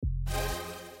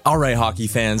All right, hockey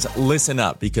fans, listen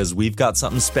up because we've got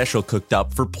something special cooked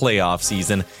up for playoff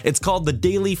season. It's called the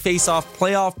Daily Face-Off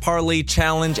Playoff Parlay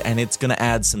Challenge, and it's going to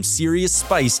add some serious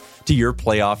spice to your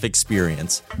playoff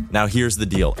experience. Now, here's the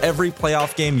deal. Every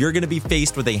playoff game, you're going to be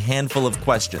faced with a handful of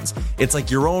questions. It's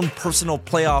like your own personal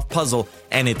playoff puzzle,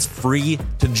 and it's free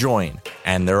to join.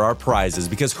 And there are prizes,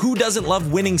 because who doesn't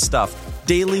love winning stuff?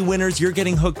 Daily winners, you're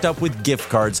getting hooked up with gift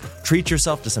cards. Treat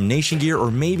yourself to some Nation gear or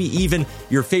maybe even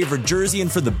your favorite jersey.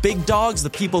 And for the big dogs, the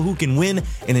people who can win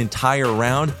an entire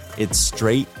round, it's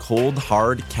straight, cold,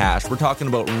 hard cash. We're talking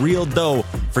about real dough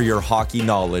for your hockey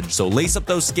knowledge. So lace up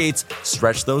those skates,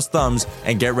 stretch those thumbs,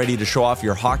 and get ready to show off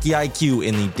your hockey IQ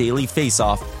in the Daily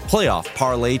Face-Off Playoff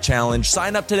Parlay Challenge.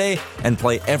 Sign up today and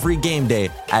play every game day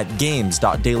at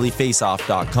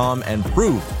games.dailyfaceoff.com and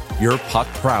prove your puck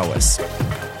prowess.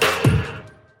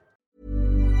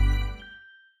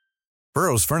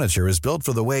 Burrow's furniture is built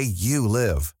for the way you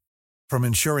live. From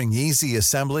ensuring easy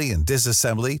assembly and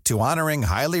disassembly to honoring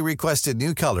highly requested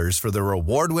new colors for their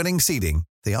award-winning seating,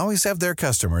 they always have their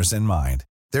customers in mind.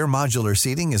 Their modular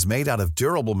seating is made out of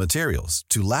durable materials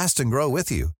to last and grow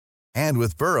with you. And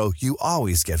with Burrow, you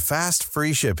always get fast,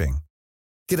 free shipping.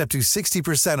 Get up to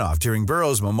 60% off during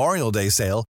Burrow's Memorial Day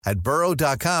sale at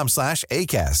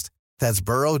burrow.com/ACAST. That's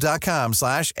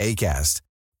burrow.com/ACAST.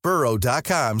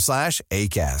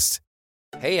 burrow.com/ACAST.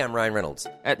 Hey, I'm Ryan Reynolds.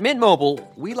 At Mint Mobile,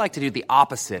 we like to do the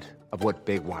opposite of what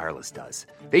Big Wireless does.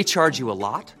 They charge you a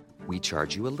lot, we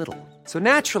charge you a little. So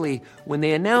naturally, when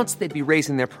they announced they'd be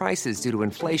raising their prices due to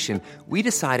inflation, we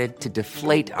decided to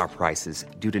deflate our prices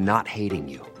due to not hating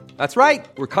you. That's right.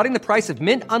 We're cutting the price of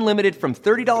Mint Unlimited from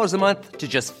 $30 a month to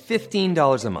just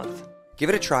 $15 a month. Give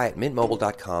it a try at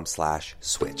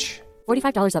mintmobile.com/switch.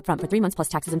 $45 up front for 3 months plus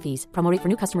taxes and fees. Promo rate for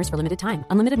new customers for limited time.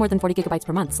 Unlimited more than 40 gigabytes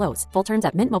per month. Slows full terms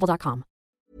at mintmobile.com.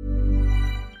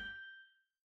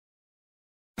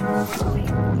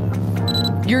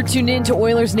 You're tuned in to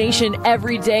Oilers Nation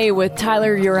Every Day with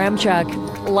Tyler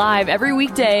Yaremchuk, live every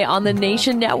weekday on the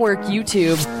Nation Network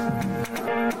YouTube.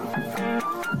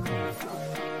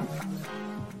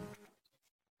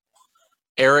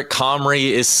 Eric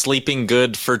Comrie is sleeping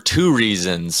good for two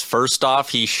reasons. First off,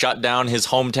 he shut down his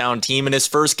hometown team in his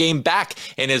first game back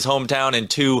in his hometown. And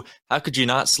two, how could you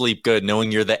not sleep good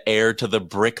knowing you're the heir to the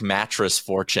brick mattress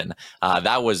fortune?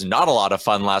 That was not a lot of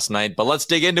fun last night, but let's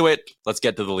dig into it. Let's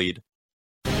get to the lead.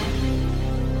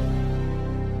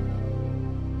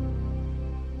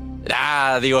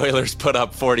 The Oilers put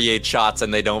up 48 shots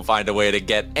and they don't find a way to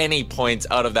get any points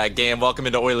out of that game. Welcome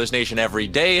into Oilers Nation Every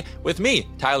Day with me,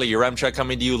 Tyler Yaremchuk,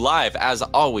 coming to you live, as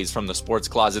always, from the Sports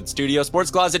Closet studio,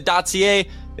 sportscloset.ca.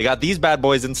 They got these bad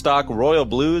boys in stock, Royal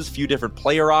Blues, few different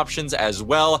player options as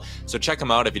well. So check them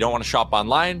out if you don't want to shop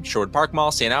online. Sherwood Park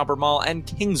Mall, St. Albert Mall, and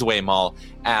Kingsway Mall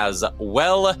as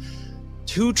well.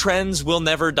 Two trends will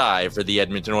never die for the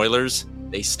Edmonton Oilers.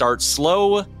 They start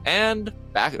slow, and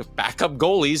backup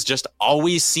goalies just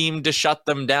always seem to shut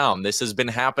them down. This has been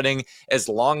happening as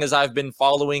long as I've been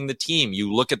following the team.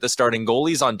 You look at the starting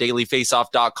goalies on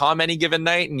dailyfaceoff.com any given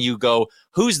night, and you go,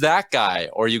 who's that guy?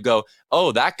 Or you go,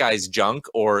 oh, that guy's junk,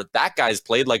 or that guy's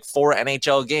played like 4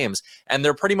 NHL games. And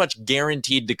they're pretty much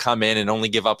guaranteed to come in and only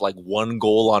give up like 1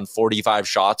 goal on 45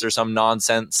 shots or some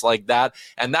nonsense like that.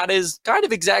 And that is kind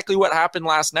of exactly what happened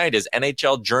last night, as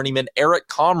NHL journeyman Eric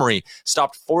Comrie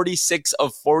stopped 46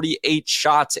 of 48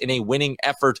 shots in a winning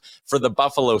effort for the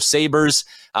Buffalo Sabres.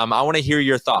 I want to hear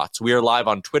your thoughts. We are live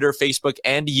on Twitter, Facebook,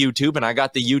 and YouTube, and I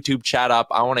got the YouTube chat up.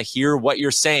 I want to hear what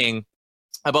you're saying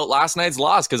about last night's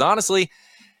loss, because honestly,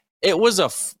 it was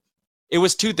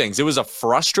two things. It was a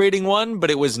frustrating one,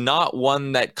 but it was not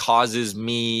one that causes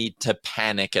me to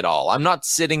panic at all. I'm not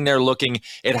sitting there looking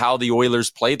at how the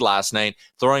Oilers played last night,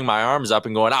 throwing my arms up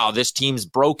and going, oh, this team's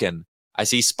broken. I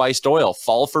see Spiced Oil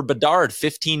fall for Bedard,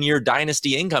 15-year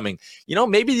dynasty incoming. You know,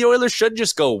 maybe the Oilers should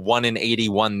just go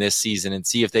 1-81 this season and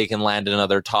see if they can land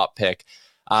another top pick.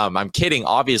 I'm kidding,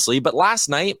 obviously, but last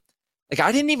night,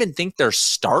 I didn't even think their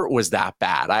start was that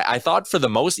bad. I thought for the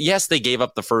most, yes, they gave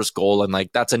up the first goal, and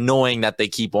that's annoying that they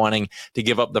keep wanting to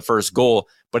give up the first goal.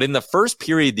 But in the first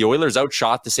period, the Oilers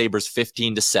outshot the Sabres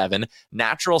 15-7.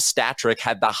 Natural stat trick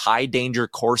had the high danger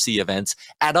Corsi events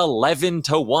at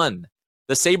 11-1.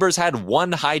 The Sabres had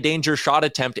 1 high danger shot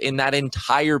attempt in that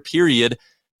entire period,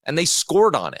 and they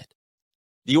scored on it.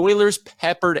 The Oilers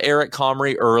peppered Eric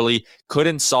Comrie early,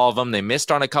 couldn't solve him. They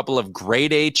missed on a couple of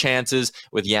grade A chances,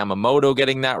 with Yamamoto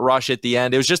getting that rush at the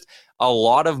end. It was just a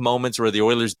lot of moments where the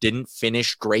Oilers didn't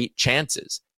finish great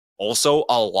chances. Also,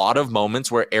 a lot of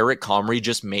moments where Eric Comrie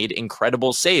just made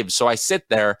incredible saves. So I sit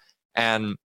there,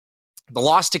 and the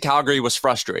loss to Calgary was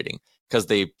frustrating because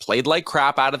they played like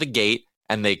crap out of the gate,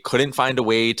 and they couldn't find a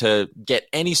way to get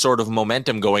any sort of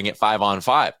momentum going at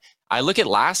 5-on-5. I look at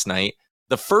last night,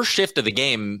 the first shift of the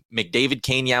game, McDavid,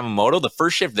 Kane, Yamamoto, the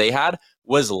first shift they had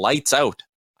was lights out.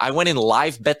 I went and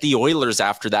live bet the Oilers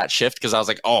after that shift because I was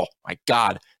like, oh my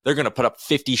God, they're going to put up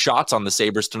 50 shots on the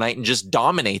Sabres tonight and just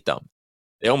dominate them.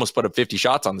 They almost put up 50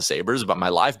 shots on the Sabres, but my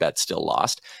live bet still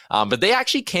lost. But they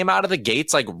actually came out of the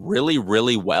gates like really,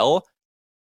 really well.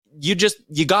 You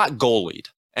got goalied,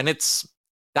 and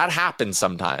that happens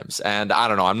sometimes. And I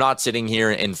don't know, I'm not sitting here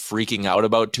and freaking out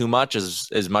about too much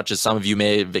as much as some of you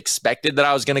may have expected that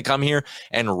I was going to come here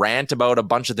and rant about a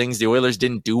bunch of things the Oilers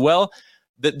didn't do well.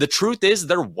 The truth is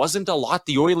there wasn't a lot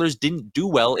the Oilers didn't do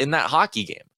well in that hockey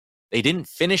game. They didn't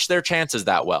finish their chances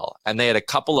that well, and they had a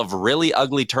couple of really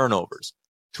ugly turnovers.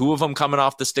 2 of them coming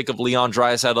off the stick of Leon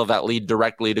Draisaitl that lead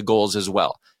directly to goals as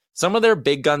well. Some of their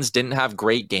big guns didn't have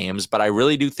great games, but I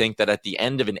really do think that at the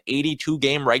end of an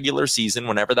 82-game regular season,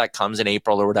 whenever that comes in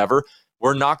April or whatever,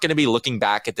 we're not going to be looking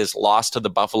back at this loss to the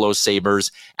Buffalo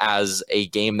Sabres as a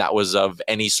game that was of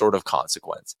any sort of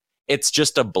consequence. It's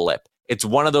just a blip. It's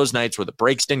one of those nights where the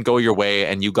breaks didn't go your way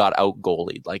and you got out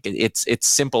goalied. Like it's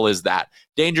simple as that.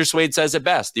 Danger Suede says it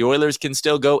best. The Oilers can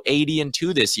still go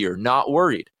 80-2 this year. Not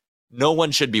worried. No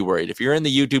one should be worried. If you're in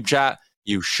the YouTube chat,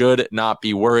 you should not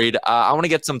be worried. I want to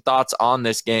get some thoughts on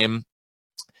this game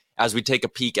as we take a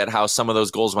peek at how some of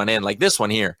those goals went in. Like this one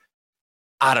here.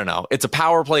 I don't know. It's a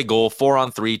power play goal,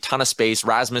 4-on-3, ton of space.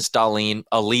 Rasmus Dahlin,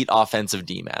 elite offensive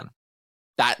D-man.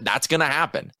 That's going to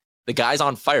happen. The guy's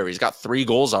on fire. He's got 3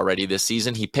 goals already this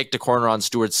season. He picked a corner on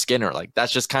Stuart Skinner. Like,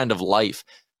 that's just kind of life.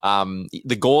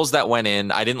 The goals that went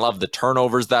in, I didn't love the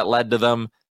turnovers that led to them.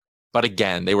 But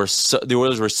again, the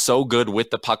Oilers were so good with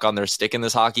the puck on their stick in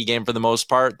this hockey game for the most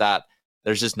part that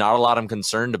there's just not a lot I'm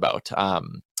concerned about.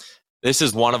 This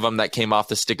is one of them that came off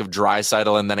the stick of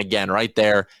Draisaitl, and then again, right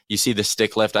there, you see the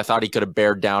stick lift. I thought he could have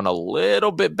bared down a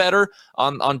little bit better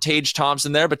on Tage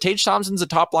Thompson there, but Tage Thompson's a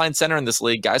top-line center in this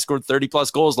league. Guy scored 30-plus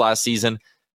goals last season.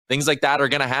 Things like that are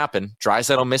going to happen.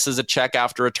 Draisaitl misses a check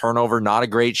after a turnover, not a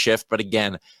great shift, but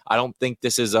again, I don't think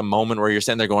this is a moment where you're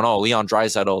sitting there going, oh, Leon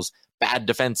Draisaitl's bad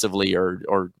defensively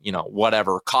or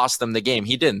whatever, cost them the game.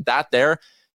 He didn't. That there,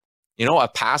 a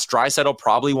pass Draisaitl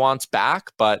probably wants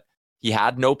back, but he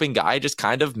had an open guy, just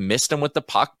kind of missed him with the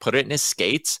puck, put it in his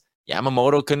skates.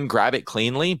 Yamamoto couldn't grab it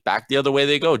cleanly. Back the other way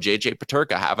they go. JJ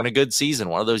Peterka having a good season.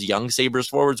 One of those young Sabres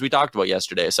forwards we talked about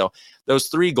yesterday. So those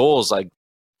 3 goals, like,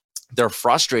 they're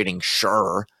frustrating,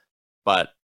 sure, but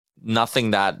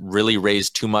nothing that really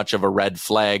raised too much of a red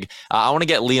flag. I want to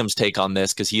get Liam's take on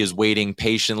this because he is waiting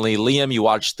patiently. Liam, you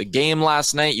watched the game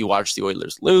last night. You watched the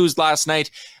Oilers lose last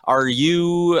night. Are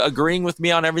you agreeing with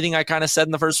me on everything I kind of said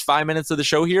in the first 5 minutes of the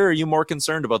show here? Or are you more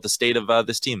concerned about the state of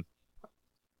this team?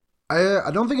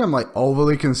 I don't think I'm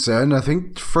overly concerned. I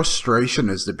think frustration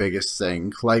is the biggest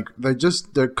thing. Like they're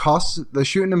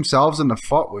shooting themselves in the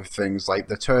foot with things like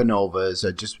the turnovers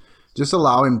are just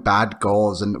allowing bad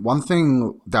goals. And one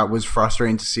thing that was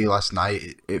frustrating to see last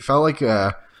night, it felt like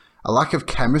a lack of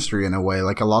chemistry in a way.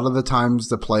 Like a lot of the times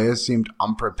the players seemed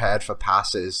unprepared for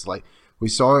passes. Like we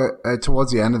saw it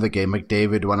towards the end of the game,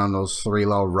 McDavid went on those 3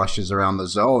 little rushes around the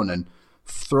zone and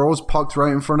throws pucks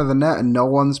right in front of the net and no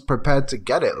one's prepared to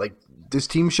get it. Like this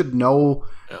team should know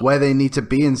where they need to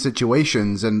be in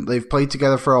situations, and they've played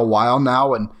together for a while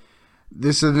now, and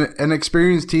this is an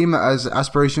experienced team that has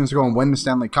aspirations to go and win the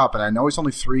Stanley Cup. And I know it's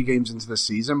only 3 games into the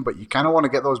season, but you kind of want to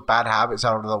get those bad habits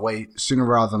out of the way sooner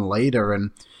rather than later.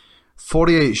 And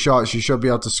 48 shots, you should be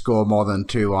able to score more than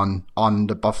 2 on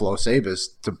the Buffalo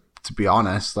Sabres, to be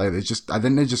honest. Like I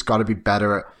think they just got to be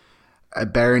better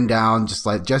at bearing down. Just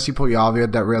like Jesse Puljujarvi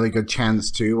had that really good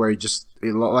chance too, where it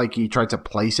looked like he tried to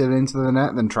place it into the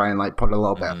net, then try and put a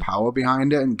little bit of power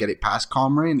behind it and get it past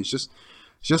Comrie. And it's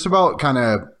just about kind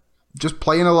of just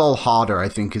playing a little harder, I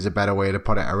think, is a better way to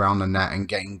put it, around the net and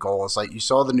getting goals. Like you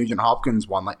saw the Nugent Hopkins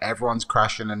one, like everyone's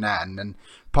crashing the net and then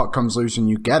puck comes loose and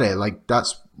you get it. Like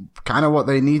that's kind of what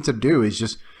they need to do, is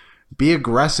just be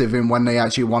aggressive in when they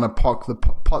actually want to put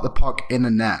the puck in the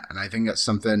net. And I think that's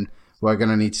something we're going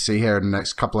to need to see here in the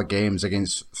next couple of games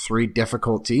against 3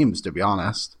 difficult teams, to be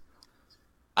honest.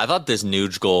 I thought this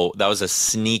Nuge goal, that was a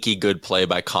sneaky good play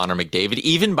by Connor McDavid,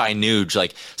 even by Nuge.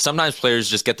 Like sometimes players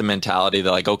just get the mentality,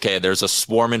 they're like, okay, there's a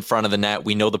swarm in front of the net.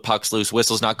 We know the puck's loose.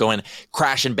 Whistle's not going,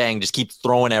 crash and bang, just keep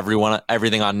throwing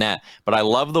everything on net. But I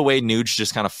love the way Nuge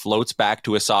just kind of floats back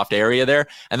to a soft area there.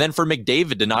 And then for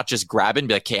McDavid to not just grab it and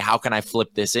be like, okay, how can I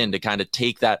flip this in, to kind of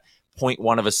take that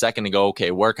 0.1 of a second to go,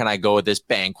 okay, where can I go with this?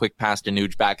 Bang, quick pass to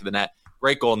Nuge back of the net.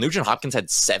 Great goal. Nugent Hopkins had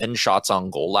 7 shots on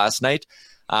goal last night.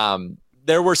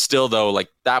 there were still, though, like,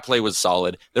 that play was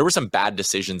solid. There were some bad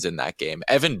decisions in that game.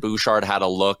 Evan Bouchard had a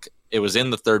look. It was in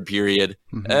the third period.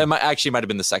 It might have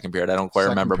been the second period. I don't quite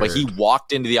remember. But he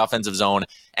walked into the offensive zone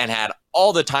and had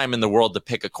all the time in the world to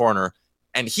pick a corner.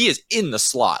 And he is in the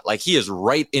slot. Like, he is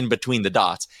right in between the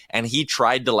dots. And he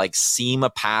tried to, like, seam a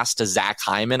pass to Zach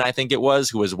Hyman, I think it was,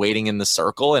 who was waiting in the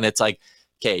circle. And it's like,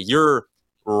 okay, you're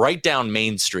right down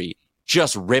Main Street.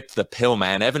 Just rip the pill,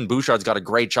 man. Evan Bouchard's got a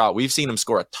great shot. We've seen him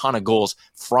score a ton of goals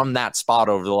from that spot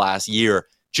over the last year.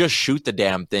 Just shoot the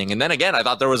damn thing. And then again, I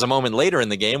thought there was a moment later in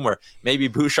the game where maybe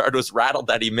Bouchard was rattled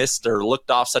that he missed or looked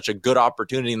off such a good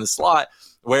opportunity in the slot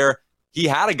where he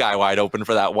had a guy wide open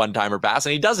for that one-timer pass,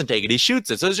 and he doesn't take it. He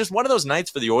shoots it. So it's just one of those nights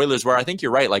for the Oilers where I think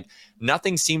you're right. Like,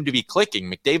 nothing seemed to be clicking.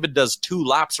 McDavid does 2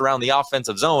 laps around the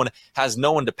offensive zone, has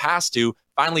no one to pass to,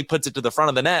 finally puts it to the front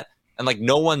of the net, and, like,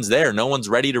 no one's there. No one's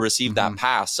ready to receive that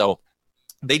pass. So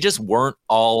they just weren't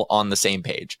all on the same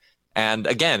page. And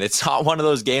again, it's not one of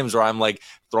those games where I'm like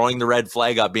throwing the red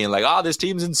flag up being like, oh, this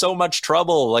team's in so much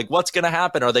trouble. Like, what's going to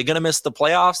happen? Are they going to miss the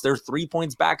playoffs? They're 3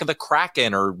 points back of the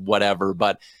Kraken or whatever.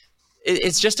 But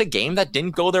it's just a game that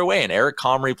didn't go their way. And Eric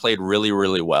Comrie played really,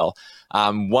 really well.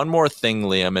 One more thing,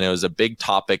 Liam, and it was a big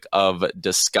topic of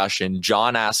discussion.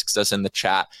 John asks us in the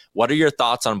chat, what are your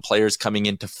thoughts on players coming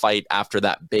in to fight after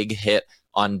that big hit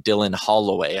on Dylan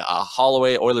Holloway?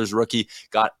 Holloway, Oilers rookie,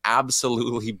 got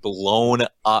absolutely blown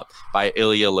up by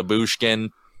Ilya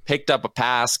Lyubushkin, picked up a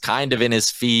pass kind of in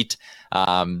his feet,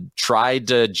 tried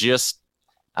to just,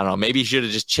 I don't know, maybe he should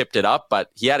have just chipped it up, but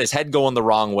he had his head going the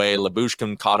wrong way.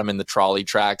 Lyubushkin caught him in the trolley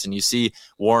tracks, and you see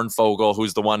Warren Foegele,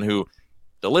 who's the one who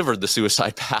delivered the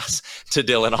suicide pass to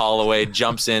Dylan Holloway,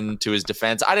 jumps into his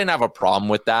defense. I didn't have a problem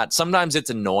with that. Sometimes it's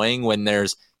annoying when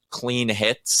there's clean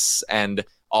hits and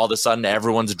all of a sudden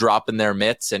everyone's dropping their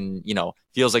mitts, and, you know,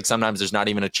 feels like sometimes there's not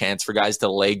even a chance for guys to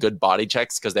lay good body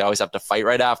checks because they always have to fight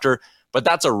right after. But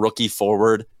that's a rookie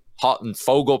forward. And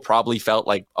Foegele probably felt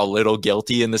like a little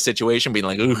guilty in the situation, being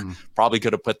like, ooh, probably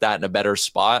could have put that in a better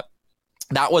spot.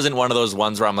 That wasn't one of those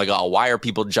ones where I'm like, oh, why are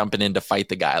people jumping in to fight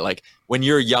the guy? Like, when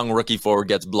your young rookie forward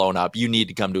gets blown up, you need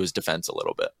to come to his defense a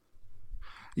little bit.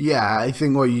 Yeah, I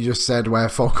think what you just said, where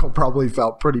Foegele probably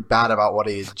felt pretty bad about what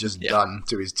he had just done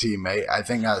to his teammate. I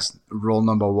think that's rule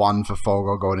number 1 for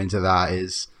Foegele going into that,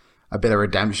 is a bit of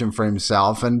redemption for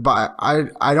himself. But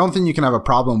I don't think you can have a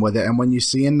problem with it. And when you're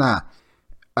seeing that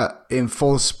in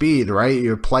full speed, right,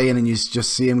 you're playing and you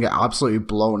just see him get absolutely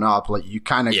blown up, like, you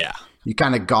kind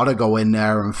of gotta go in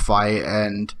there and fight,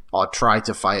 or try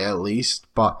to fight at least.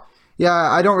 But yeah,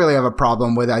 I don't really have a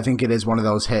problem with it. I think it is one of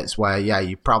those hits where, yeah,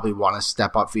 you probably want to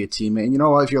step up for your teammate. And you know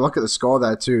what? If you look at the score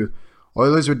there too,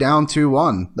 Oilers were down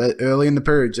 2-1 early in the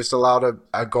period, just allowed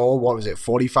a goal. What was it,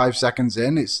 45 seconds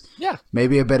in? It's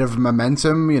maybe a bit of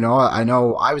momentum. You know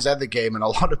I was at the game and a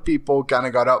lot of people kind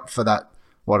of got up for that,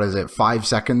 5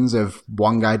 seconds of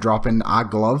one guy dropping a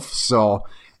glove. So,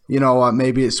 you know,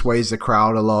 maybe it sways the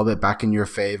crowd a little bit back in your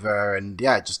favor. And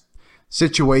yeah, just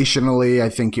situationally, I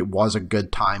think it was a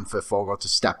good time for Foegele to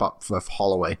step up for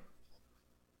Holloway.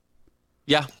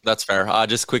 Yeah, that's fair.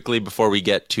 Just quickly before we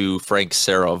get to Frank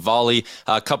Saravalli,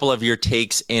 a couple of your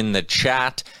takes in the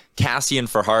chat. Cassian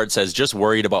Farhard says, just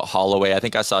worried about Holloway. I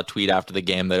think I saw a tweet after the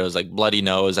game that it was like bloody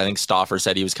nose. I think Stauffer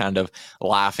said he was kind of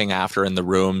laughing after in the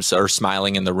room, or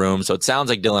smiling in the room. So it sounds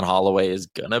like Dylan Holloway is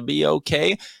going to be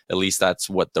okay. At least that's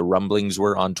what the rumblings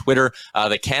were on Twitter.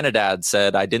 The Canadad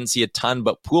said, I didn't see a ton,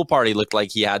 but Pool Party looked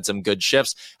like he had some good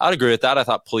shifts. I'd agree with that. I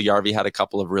thought Puljujarvi had a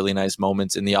couple of really nice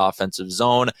moments in the offensive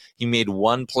zone. He made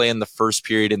one play in the first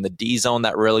period in the D zone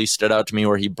that really stood out to me,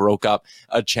 where he broke up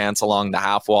a chance along the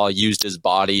half wall, used his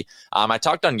body. I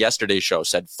talked on yesterday's show,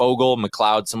 said Foegele,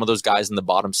 McLeod, some of those guys in the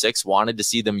bottom 6, wanted to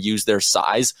see them use their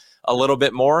size a little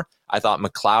bit more. I thought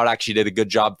McLeod actually did a good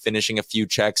job finishing a few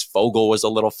checks. Foegele was a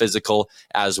little physical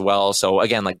as well. So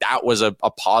again, like, that was a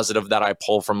positive that I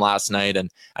pulled from last night.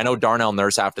 And I know Darnell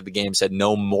Nurse after the game said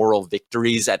no moral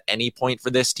victories at any point for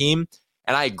this team.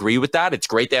 And I agree with that. It's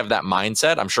great to have that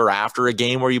mindset. I'm sure after a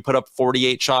game where you put up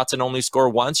 48 shots and only score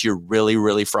once, you're really,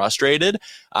 really frustrated.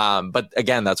 But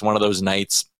again, that's one of those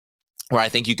nights where I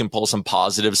think you can pull some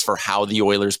positives for how the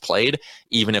Oilers played,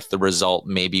 even if the result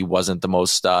maybe wasn't the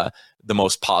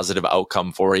most positive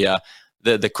outcome for you.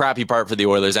 The crappy part for the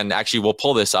Oilers, and actually we'll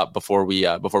pull this up before we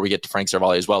get to Frank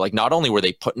Saravalli as well. Like, not only were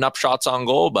they putting up shots on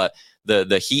goal, but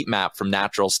the heat map from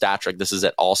Natural Stat Trick, this is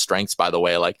at all strengths, by the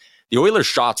way, like, the Oilers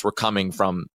shots were coming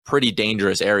from pretty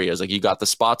dangerous areas. Like, you got the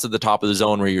spots at the top of the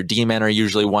zone where your D-men are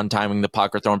usually one-timing the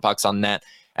puck or throwing pucks on net,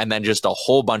 and then just a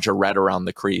whole bunch of red around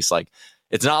the crease. Like,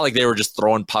 it's not like they were just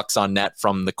throwing pucks on net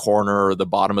from the corner or the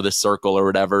bottom of the circle or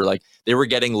whatever. Like, they were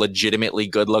getting legitimately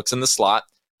good looks in the slot.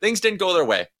 things didn't go their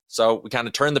way. So we kind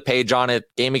of turned the page on it.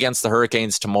 Game against the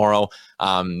Hurricanes tomorrow.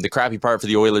 The crappy part for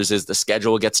the Oilers is the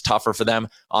schedule gets tougher for them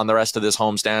on the rest of this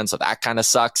homestand. So that kind of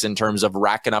sucks in terms of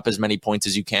racking up as many points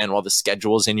as you can while the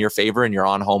schedule is in your favor and you're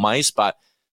on home ice. But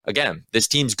again, this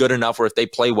team's good enough where if they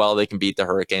play well, they can beat the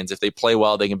Hurricanes. If they play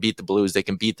well, they can beat the Blues. They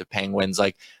can beat the Penguins.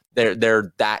 Like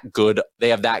they're that good. They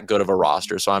have that good of a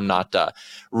roster. So I'm not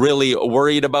really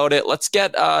worried about it. Let's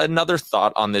get another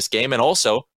thought on this game and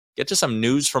also get to some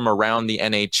news from around the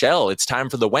NHL. It's time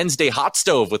for the Wednesday Hot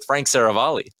Stove with Frank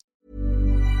Saravalli.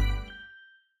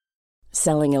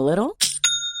 Selling a little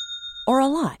or a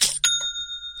lot?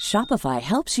 Shopify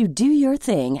helps you do your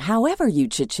thing however you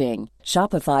cha-ching.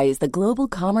 Shopify is the global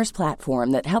commerce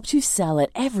platform that helps you sell at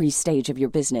every stage of your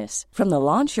business. From the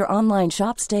launch your online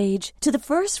shop stage to the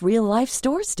first real-life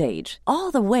store stage,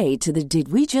 all the way to the did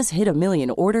we just hit a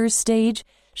million orders stage.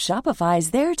 Shopify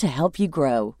is there to help you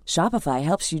grow. Shopify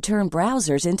helps you turn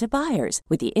browsers into buyers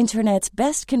with the internet's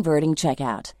best converting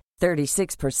checkout.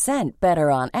 36%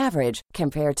 better on average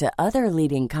compared to other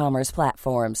leading commerce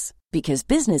platforms. Because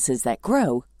businesses that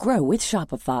grow, grow with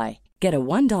Shopify. Get a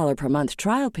 $1 per month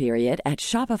trial period at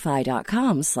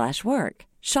shopify.com/work.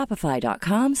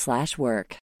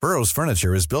 Shopify.com/work. Burrow's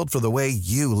furniture is built for the way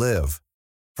you live.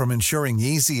 From ensuring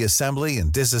easy assembly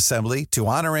and disassembly to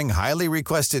honoring highly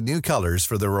requested new colors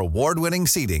for their award-winning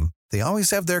seating, they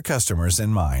always have their customers in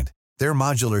mind. Their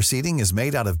modular seating is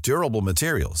made out of durable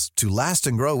materials to last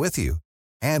and grow with you.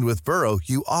 And with Burrow,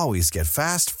 you always get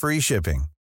fast, free shipping.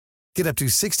 Get up to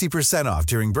 60% off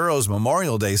during Burrow's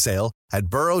Memorial Day sale at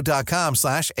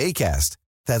burrow.com/ACAST.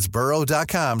 That's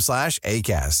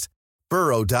burrow.com/ACAST.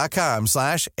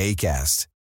 burrow.com/ACAST.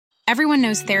 Everyone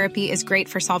knows therapy is great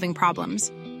for solving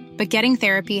problems, but getting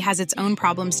therapy has its own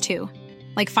problems too,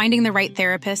 like finding the right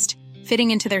therapist,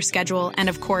 fitting into their schedule, and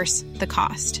of course, the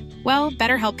cost. Well,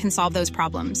 BetterHelp can solve those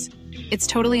problems. It's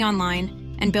totally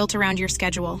online and built around your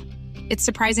schedule. It's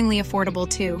surprisingly affordable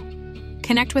too.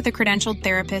 Connect with a credentialed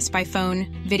therapist by phone,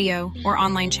 video, or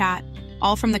online chat,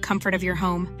 all from the comfort of your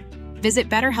home. Visit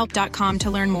BetterHelp.com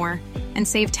to learn more and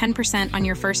save 10% on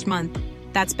your first month.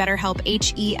 That's BetterHelp,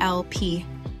 H-E-L-P.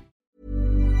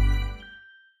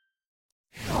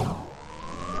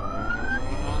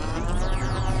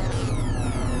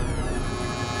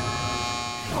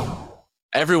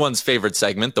 Everyone's favorite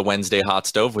segment, the Wednesday Hot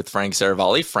Stove with Frank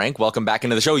Saravalli. Frank, welcome back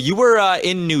into the show. You were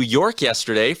in New York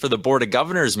yesterday for the Board of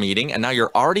Governors meeting, and now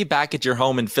you're already back at your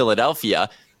home in Philadelphia.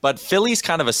 But Philly's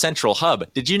kind of a central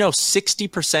hub. Did you know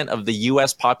 60% of the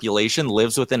U.S. population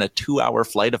lives within a 2-hour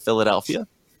flight of Philadelphia?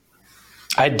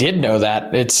 I did know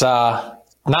that. It's not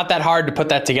that hard to put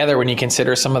that together when you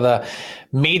consider some of the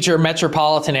major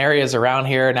metropolitan areas around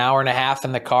here, an hour and a half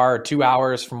in the car, 2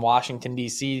 hours from Washington,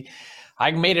 D.C. I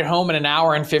made it home in an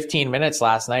hour and 15 minutes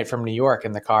last night from New York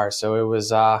in the car. So it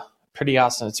was pretty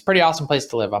awesome. It's a pretty awesome place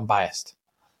to live. I'm biased.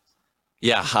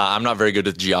 Yeah, I'm not very good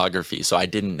with geography, so I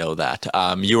didn't know that.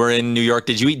 You were in New York.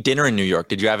 Did you eat dinner in New York?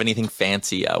 Did you have anything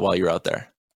fancy while you were out there?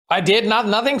 I did.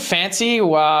 Nothing fancy.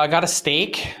 Got a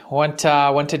steak. Went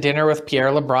to dinner with Pierre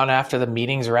LeBrun after the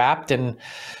meetings wrapped, and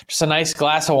just a nice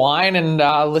glass of wine, and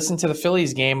listened to the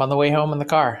Phillies game on the way home in the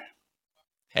car.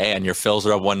 Hey, and your Phils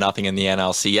are up 1-0 in the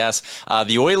NLCS.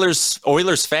 The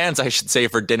Oilers fans, I should say,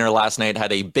 for dinner last night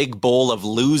had a big bowl of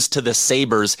lose to the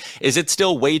Sabres. Is it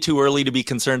still way too early to be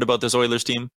concerned about this Oilers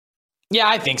team? Yeah,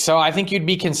 I think so. I think you'd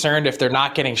be concerned if they're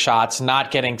not getting shots,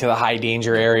 not getting to the high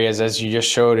danger areas as you just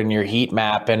showed in your heat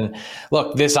map. And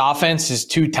look, this offense is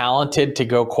too talented to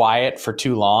go quiet for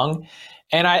too long.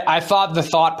 And I thought the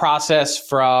thought process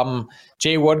from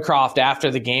Jay Woodcroft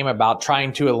after the game about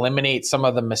trying to eliminate some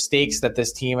of the mistakes that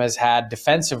this team has had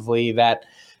defensively that,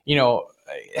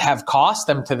 have cost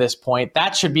them to this point,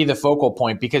 that should be the focal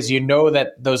point, because you know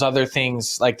that those other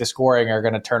things like the scoring are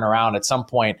going to turn around at some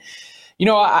point.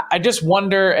 I just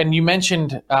wonder, and you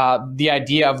mentioned the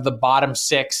idea of the bottom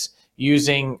six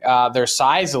using their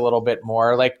size a little bit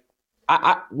more. Like,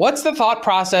 what's the thought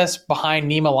process behind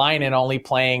Niemelainen only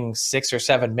playing 6 or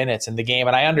 7 minutes in the game?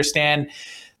 And I understand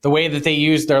the way that they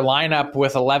use their lineup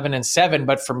with 11 and 7,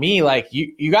 but for me, like,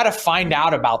 you got to find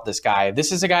out about this guy.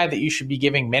 This is a guy that you should be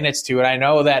giving minutes to. And I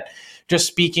know that just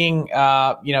speaking,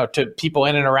 to people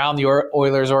in and around the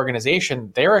Oilers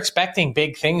organization, they're expecting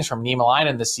big things from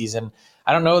Niemelainen this season.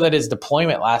 I don't know that his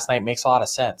deployment last night makes a lot of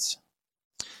sense.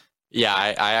 Yeah,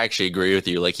 I actually agree with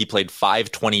you. Like, he played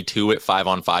 5:22 at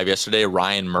 5-on-5 yesterday.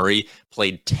 Ryan Murray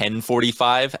played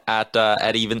 10:45 at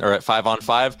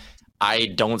 5-on-5. I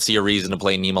don't see a reason to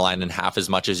play Niemelainen half as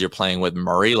much as you're playing with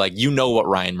Murray. Like, you know what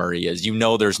Ryan Murray is. You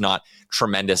know there's not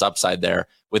tremendous upside there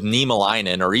with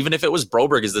Niemelainen, or even if it was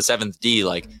Broberg as the 7th D,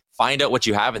 like find out what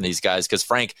you have in these guys. Because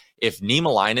Frank, if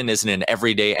Niemelainen isn't an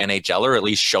everyday NHLer, or at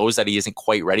least shows that he isn't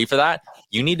quite ready for that,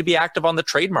 you need to be active on the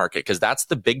trade market, because that's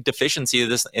the big deficiency of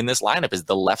this in this lineup is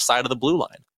the left side of the blue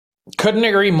line. Couldn't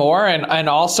agree more. And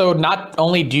also, not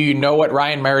only do you know what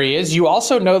Ryan Murray is, you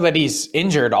also know that he's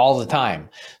injured all the time.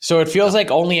 So it feels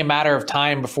like only a matter of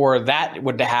time before that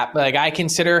would happen. Like, I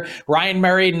consider Ryan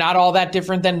Murray not all that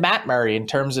different than Matt Murray in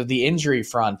terms of the injury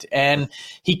front. And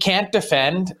he can't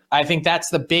defend. I think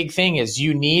that's the big thing, is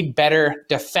you need better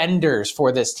defenders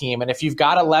for this team. And if you've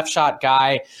got a left shot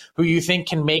guy who you think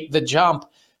can make the jump,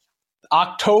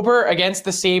 October against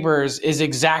the Sabres is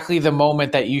exactly the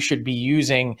moment that you should be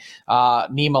using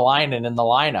Niemelainen in the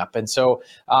lineup. And so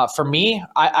for me,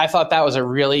 I thought that was a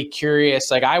really curious,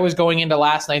 like, I was going into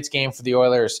last night's game for the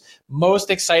Oilers most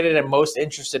excited and most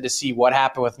interested to see what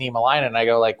happened with Niemelainen. And I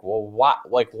go like, well,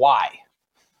 why?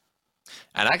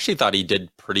 And I actually thought he did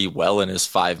pretty well in his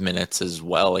 5 minutes as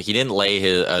well. Like, he didn't lay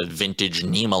his vintage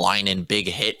Niemelainen big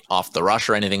hit off the rush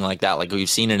or anything like that, like we've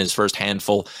seen in his first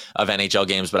handful of NHL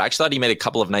games. But I actually thought he made a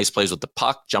couple of nice plays with the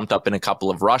puck, jumped up in a couple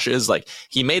of rushes. Like,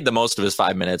 he made the most of his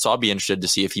 5 minutes. So I'll be interested to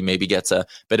see if he maybe gets a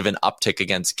bit of an uptick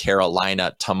against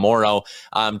Carolina tomorrow.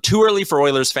 Too early for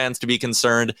Oilers fans to be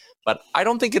concerned, but I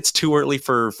don't think it's too early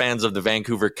for fans of the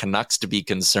Vancouver Canucks to be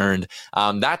concerned.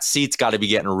 That seat's got to be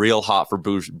getting real hot for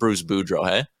Bruce Boudreau,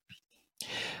 hey?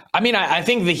 I mean, I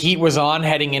think the heat was on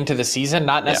heading into the season,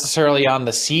 not necessarily on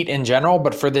the seat in general,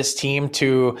 but for this team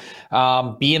to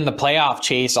be in the playoff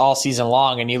chase all season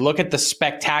long. And you look at the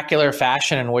spectacular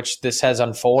fashion in which this has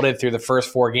unfolded through the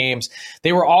first 4 games.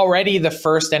 They were already the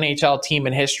first NHL team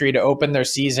in history to open their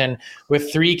season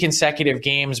with 3 consecutive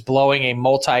games blowing a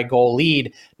multi-goal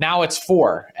lead. Now it's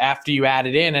 4 after you add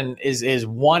it in. And is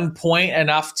 1 point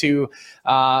enough to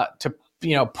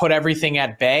put everything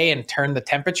at bay and turn the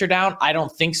temperature down? I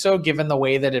don't think so, given the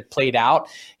way that it played out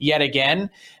yet again.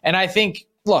 And I think,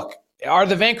 look, are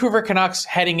the Vancouver Canucks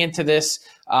heading into this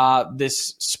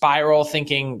spiral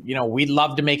thinking, we'd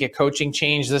love to make a coaching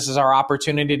change, this is our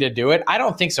opportunity to do it? I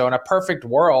don't think so. In a perfect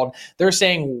world, they're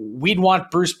saying we'd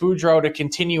want Bruce Boudreau to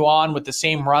continue on with the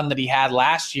same run that he had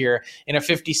last year in a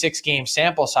 56-game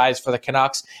sample size for the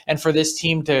Canucks, and for this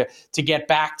team to get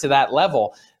back to that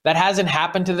level. That hasn't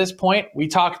happened to this point. We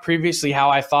talked previously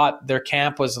how I thought their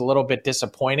camp was a little bit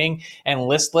disappointing and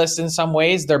listless in some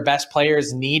ways. Their best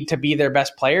players need to be their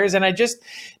best players. And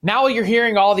now you're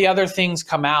hearing all the other things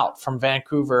come out from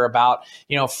Vancouver about,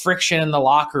 friction in the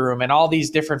locker room and all these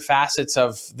different facets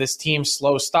of this team's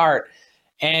slow start.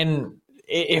 And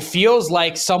it feels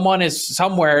like someone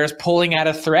somewhere is pulling at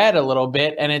a thread a little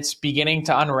bit, and it's beginning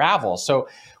to unravel. So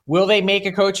will they make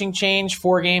a coaching change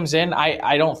 4 games in?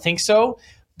 I don't think so.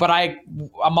 But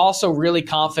I'm also really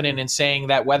confident in saying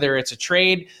that whether it's a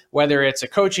trade, whether it's a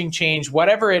coaching change,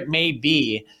 whatever it may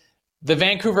be, the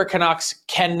Vancouver Canucks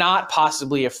cannot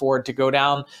possibly afford to go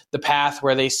down the path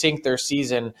where they sink their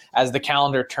season as the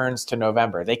calendar turns to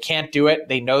November. They can't do it.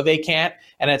 They know they can't.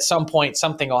 And at some point,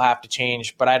 something will have to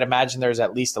change. But I'd imagine there's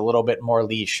at least a little bit more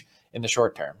leash in the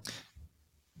short term.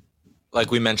 Like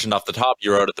we mentioned off the top,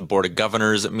 you're out at the Board of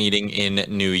Governors meeting in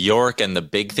New York, and the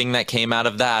big thing that came out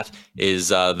of that is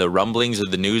the rumblings or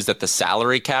the news that the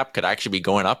salary cap could actually be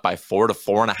going up by $4 to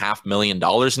 $4.5 million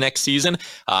next season.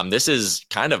 This is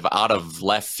kind of out of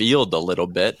left field a little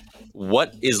bit.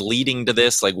 What is leading to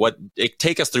this?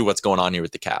 Take us through what's going on here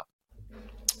with the cap.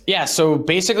 Yeah, so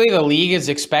basically the league is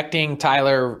expecting,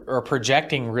 Tyler, or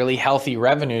projecting really healthy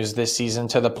revenues this season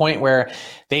to the point where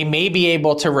they may be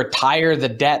able to retire the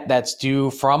debt that's due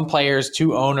from players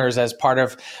to owners as part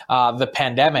of the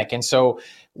pandemic. And so,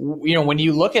 when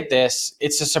you look at this,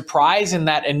 it's a surprise in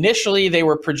that initially they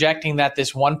were projecting that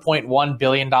this $1.1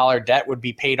 billion debt would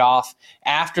be paid off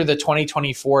after the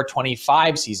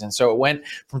 2024-25 season. So it went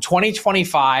from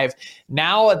 2025.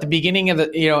 Now at the beginning of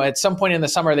at some point in the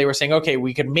summer, they were saying, okay,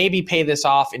 we could maybe pay this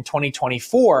off in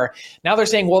 2024. Now they're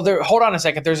saying, well, hold on a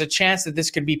second. There's a chance that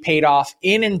this could be paid off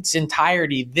in its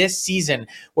entirety this season,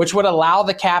 which would allow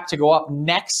the cap to go up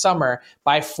next summer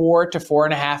by $4 to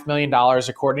 $4.5 million,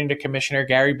 according to Commissioner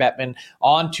Gary Bettman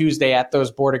on Tuesday at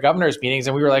those Board of Governors meetings.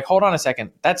 And we were like, hold on a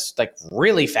second. That's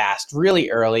really fast,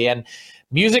 really early. And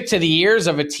music to the ears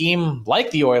of a team like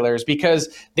the Oilers,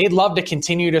 because they'd love to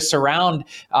continue to surround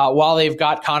while they've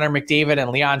got Connor McDavid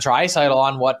and Leon Draisaitl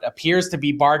on what appears to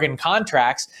be bargain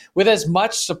contracts with as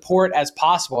much support as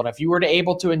possible. And if you were to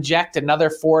able to inject another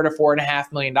 $4 to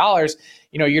 $4.5 million,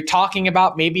 you're talking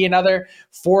about maybe another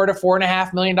 $4 to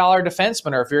 $4.5 million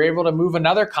defenseman, or if you're able to move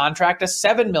another contract, a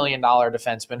 $7 million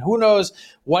defenseman. Who knows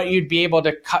what you'd be able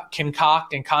to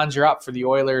concoct and conjure up for the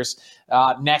Oilers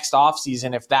next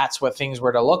offseason if that's what things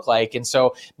were to look like. And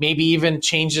so maybe even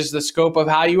changes the scope of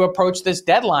how you approach this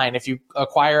deadline if you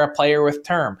acquire a player with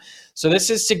term. So this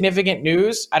is significant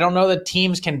news. I don't know that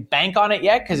teams can bank on it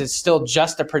yet because it's still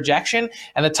just a projection.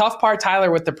 And the tough part,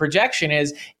 Tyler, with the projection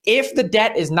is if the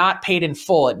debt is not paid in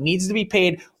full, it needs to be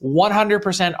paid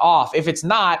 100% off. If it's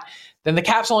not, then the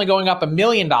cap's only going up $1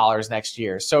 million next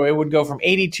year. So it would go from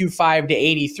 82.5 to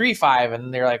 83.5.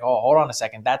 And they're like, oh, hold on a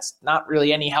second. That's not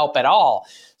really any help at all.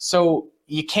 So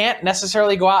you can't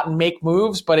necessarily go out and make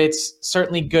moves, but it's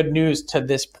certainly good news to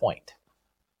this point.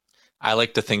 I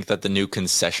like to think that the new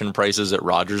concession prices at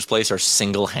Rogers Place are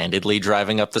single-handedly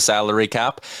driving up the salary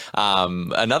cap.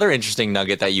 Another interesting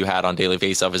nugget that you had on Daily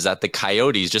Faceoff is that the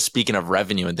Coyotes, just speaking of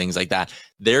revenue and things like that,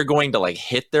 they're going to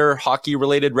hit their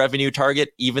hockey-related revenue target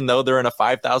even though they're in a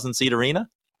 5,000-seat arena.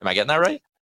 Am I getting that right?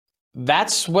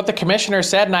 That's what the commissioner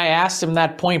said, and I asked him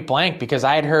that point blank because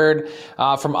I had heard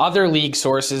from other league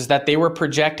sources that they were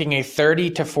projecting a 30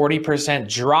 to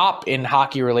 40% drop in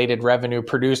hockey-related revenue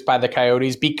produced by the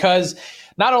Coyotes because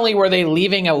not only were they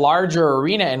leaving a larger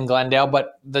arena in Glendale,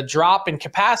 but the drop in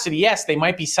capacity, yes, they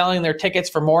might be selling their tickets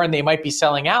for more and they might be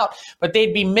selling out, but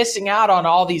they'd be missing out on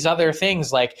all these other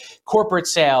things like corporate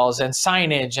sales and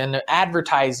signage and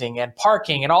advertising and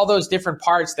parking and all those different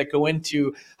parts that go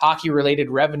into hockey-related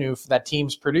revenue that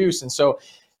teams produce. And so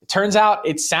it turns out,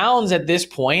 it sounds at this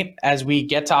point, as we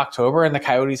get to October and the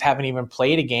Coyotes haven't even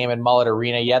played a game in Mullet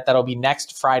Arena yet, that'll be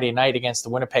next Friday night against the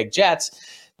Winnipeg Jets,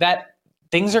 that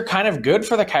things are kind of good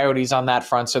for the Coyotes on that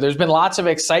front. So there's been lots of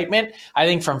excitement, I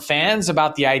think, from fans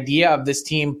about the idea of this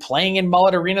team playing in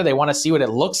Mullet Arena. They want to see what it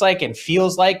looks like and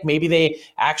feels like. Maybe they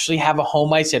actually have a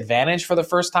home ice advantage for the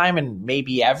first time and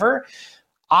maybe ever.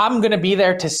 I'm going to be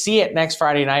there to see it next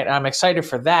Friday night, and I'm excited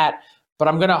for that. But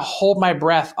I'm going to hold my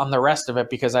breath on the rest of it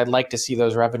because I'd like to see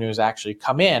those revenues actually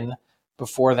come in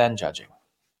before then judging.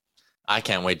 I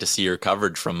can't wait to see your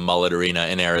coverage from Mullet Arena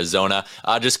in Arizona.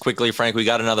 Just quickly, Frank, we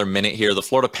got another minute here. The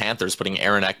Florida Panthers putting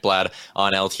Aaron Ekblad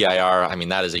on LTIR. I mean,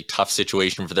 that is a tough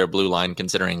situation for their blue line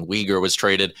considering Weegar was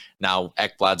traded. Now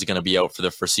Ekblad's going to be out for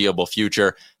the foreseeable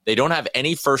future. They don't have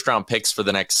any first-round picks for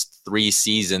the next 3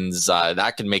 seasons.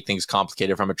 That could make things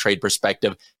complicated from a trade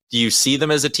perspective. Do you see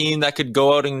them as a team that could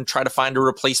go out and try to find a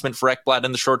replacement for Ekblad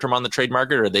in the short term on the trade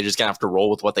market, or are they just going to have to roll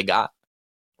with what they got?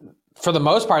 For the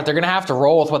most part, they're going to have to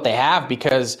roll with what they have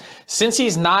because since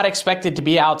he's not expected to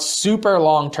be out super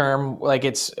long term, like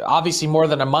it's obviously more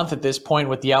than a month at this point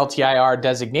with the LTIR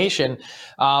designation,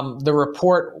 the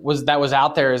report that was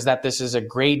out there is that this is a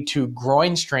grade 2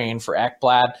 groin strain for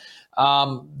Ekblad,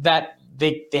 that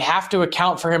they have to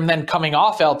account for him then coming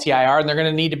off LTIR, and they're going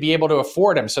to need to be able to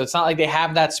afford him. So it's not like they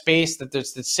have that space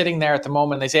that's sitting there at the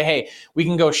moment. They say, hey, we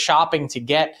can go shopping to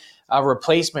get a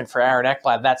replacement for Aaron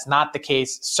Ekblad. That's not the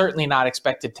case. Certainly not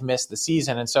expected to miss the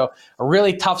season. And so a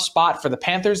really tough spot for the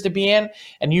Panthers to be in.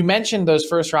 And you mentioned those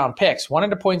first round picks.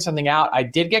 Wanted to point something out. I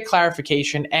did get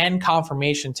clarification and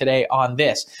confirmation today on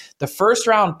this. The first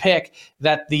round pick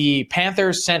that the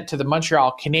Panthers sent to the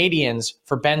Montreal Canadiens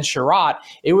for Ben Sherratt,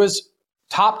 it was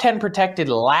top 10 protected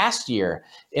last year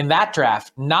in that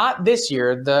draft, not this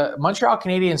year. The Montreal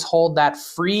Canadiens hold that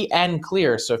free and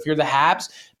clear. So if you're the Habs,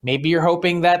 maybe you're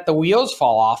hoping that the wheels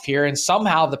fall off here and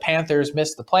somehow the Panthers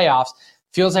miss the playoffs.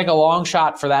 Feels like a long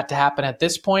shot for that to happen at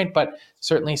this point, but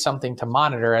certainly something to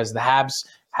monitor as the Habs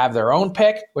have their own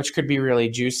pick, which could be really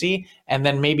juicy. And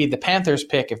then maybe the Panthers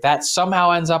pick, if that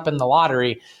somehow ends up in the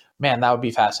lottery, man, that would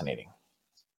be fascinating.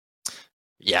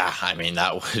 Yeah, I mean,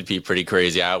 that would be pretty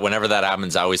crazy. Whenever that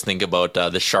happens, I always think about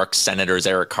the Sharks Senators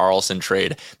Erik Karlsson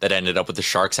trade that ended up with the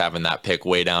Sharks having that pick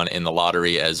way down in the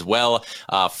lottery as well.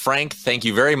 Frank, thank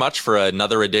you very much for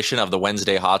another edition of the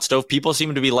Wednesday Hot Stove. People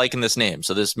seem to be liking this name,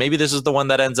 so maybe this is the one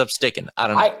that ends up sticking. I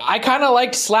don't know. I kind of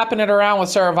liked slapping it around with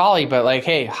Saravalli, but like,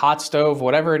 hey, Hot Stove,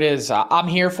 whatever it is, I'm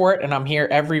here for it, and I'm here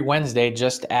every Wednesday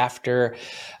just after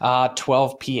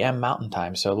 12 p.m. Mountain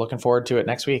Time. So looking forward to it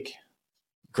next week.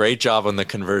 Great job on the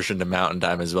conversion to Mountain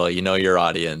Time as well. You know your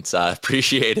audience.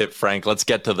 Appreciate it, Frank. Let's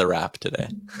get to the wrap today.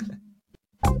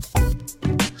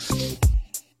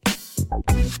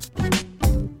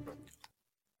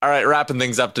 All right, wrapping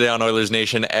things up today on Oilers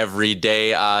Nation Every Day.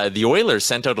 The Oilers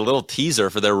sent out a little teaser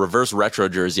for their reverse retro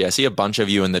jersey. I see a bunch of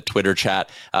you in the Twitter chat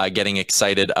getting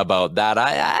excited about that.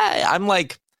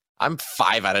 I'm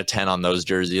 5 out of 10 on those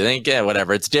jerseys. I think, yeah,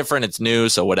 whatever. It's different. It's new,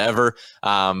 so whatever.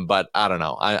 But I don't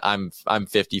know. I'm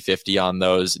 50-50 on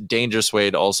those. Dangerous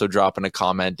Wade also dropping a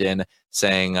comment in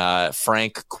saying,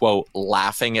 Frank, quote,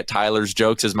 laughing at Tyler's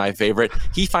jokes is my favorite.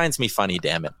 He finds me funny,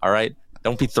 damn it. All right?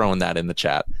 Don't be throwing that in the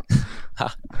chat.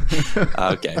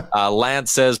 Okay.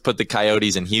 Lance says put the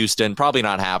Coyotes in Houston. Probably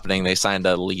not happening. They signed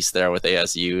a lease there with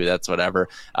ASU. That's whatever.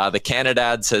 The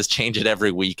Canadad says change it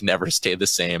every week, never stay the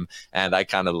same. And I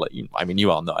kind of, you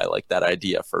all know I like that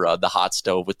idea for the hot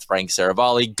stove with Frank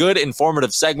Saravalli. Good,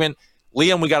 informative segment.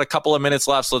 Liam, we got a couple of minutes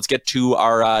left, so let's get to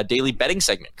our daily betting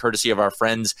segment, courtesy of our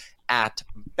friends at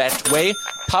Betway.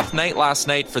 Tough night last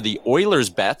night for the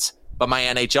Oilers bets. But my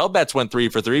NHL bets went 3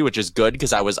 for 3, which is good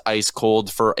because I was ice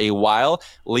cold for a while.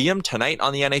 Liam, tonight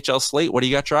on the NHL slate, what do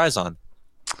you got your eyes on?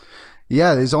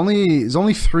 Yeah, there's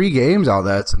only 3 games out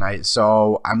there tonight,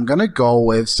 so I'm gonna go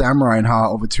with Sam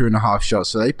Reinhart over 2.5 shots.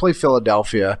 So they play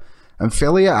Philadelphia, and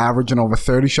Philly are averaging over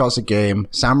 30 shots a game.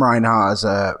 Sam Reinhart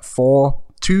has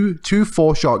two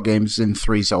 4-shot games in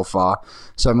 3 so far,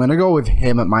 so I'm gonna go with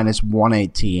him at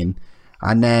 -118.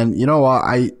 And then you know what,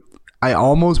 I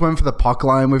almost went for the puck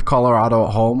line with Colorado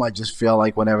at home. I just feel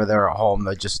like whenever they're at home,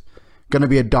 they're just going to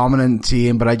be a dominant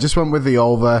team. But I just went with the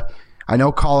over. I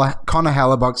know Connor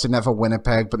Hellebuck's in there for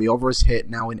Winnipeg, but the over is hit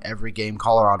now in every game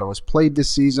Colorado has played this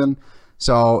season.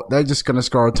 So they're just going to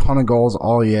score a ton of goals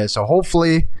all year. So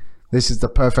hopefully this is the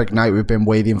perfect night we've been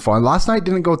waiting for. And last night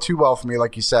didn't go too well for me,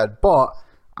 like you said, but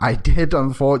I did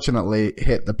unfortunately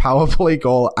hit the power play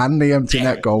goal and the empty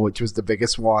net goal, which was the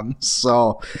biggest one.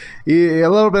 So a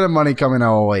little bit of money coming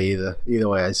our way either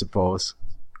way, I suppose.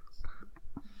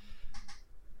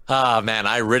 Oh, man,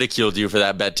 I ridiculed you for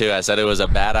that bet, too. I said it was a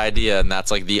bad idea, and that's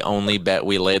like the only bet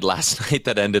we laid last night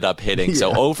that ended up hitting. Yeah.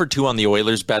 So 0 for 2 on the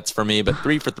Oilers bets for me, but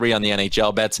 3 for 3 on the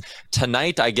NHL bets.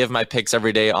 Tonight, I give my picks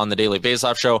every day on the Daily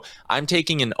Faceoff Show. I'm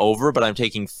taking an over, but I'm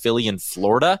taking Philly and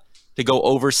Florida to go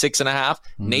over 6.5.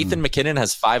 Nathan McKinnon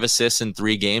has 5 assists in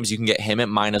 3 games. You can get him at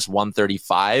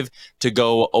 -135 to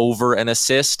go over an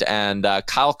assist. And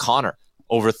Kyle Connor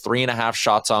over 3.5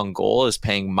 shots on goal is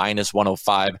paying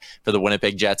 -105 for the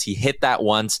Winnipeg Jets. He hit that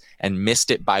once and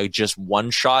missed it by just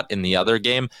 1 shot in the other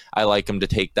game. I like him to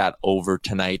take that over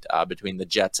tonight between the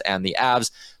Jets and the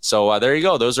Avs. So there you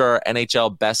go. Those are our NHL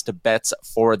best bets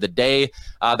for the day.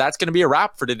 That's going to be a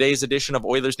wrap for today's edition of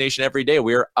Oilers Nation Every Day.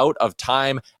 We are out of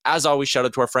time. As always, shout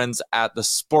out to our friends at the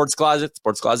Sports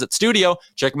Closet Studio.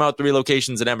 Check them out, 3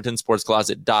 locations in Edmonton,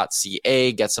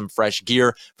 sportscloset.ca. Get some fresh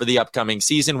gear for the upcoming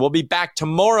season. We'll be back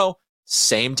tomorrow,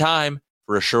 same time,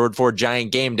 for Assured Ford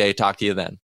Giant Game Day. Talk to you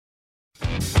then.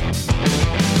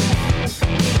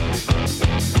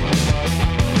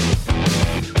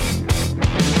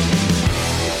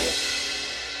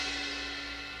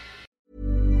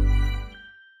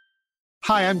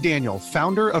 Hi, I'm Daniel,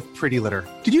 founder of Pretty Litter.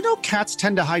 Did you know cats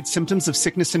tend to hide symptoms of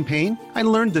sickness and pain? I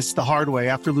learned this the hard way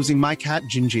after losing my cat,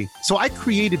 Gingy. So I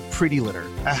created Pretty Litter,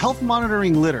 a health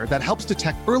monitoring litter that helps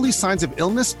detect early signs of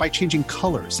illness by changing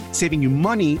colors, saving you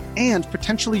money and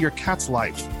potentially your cat's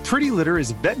life. Pretty Litter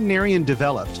is veterinarian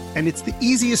developed, and it's the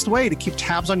easiest way to keep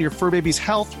tabs on your fur baby's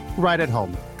health right at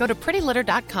home. Go to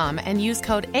prettylitter.com and use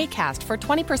code ACAST for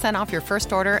 20% off your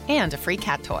first order and a free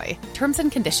cat toy. Terms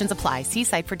and conditions apply. See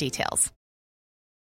site for details.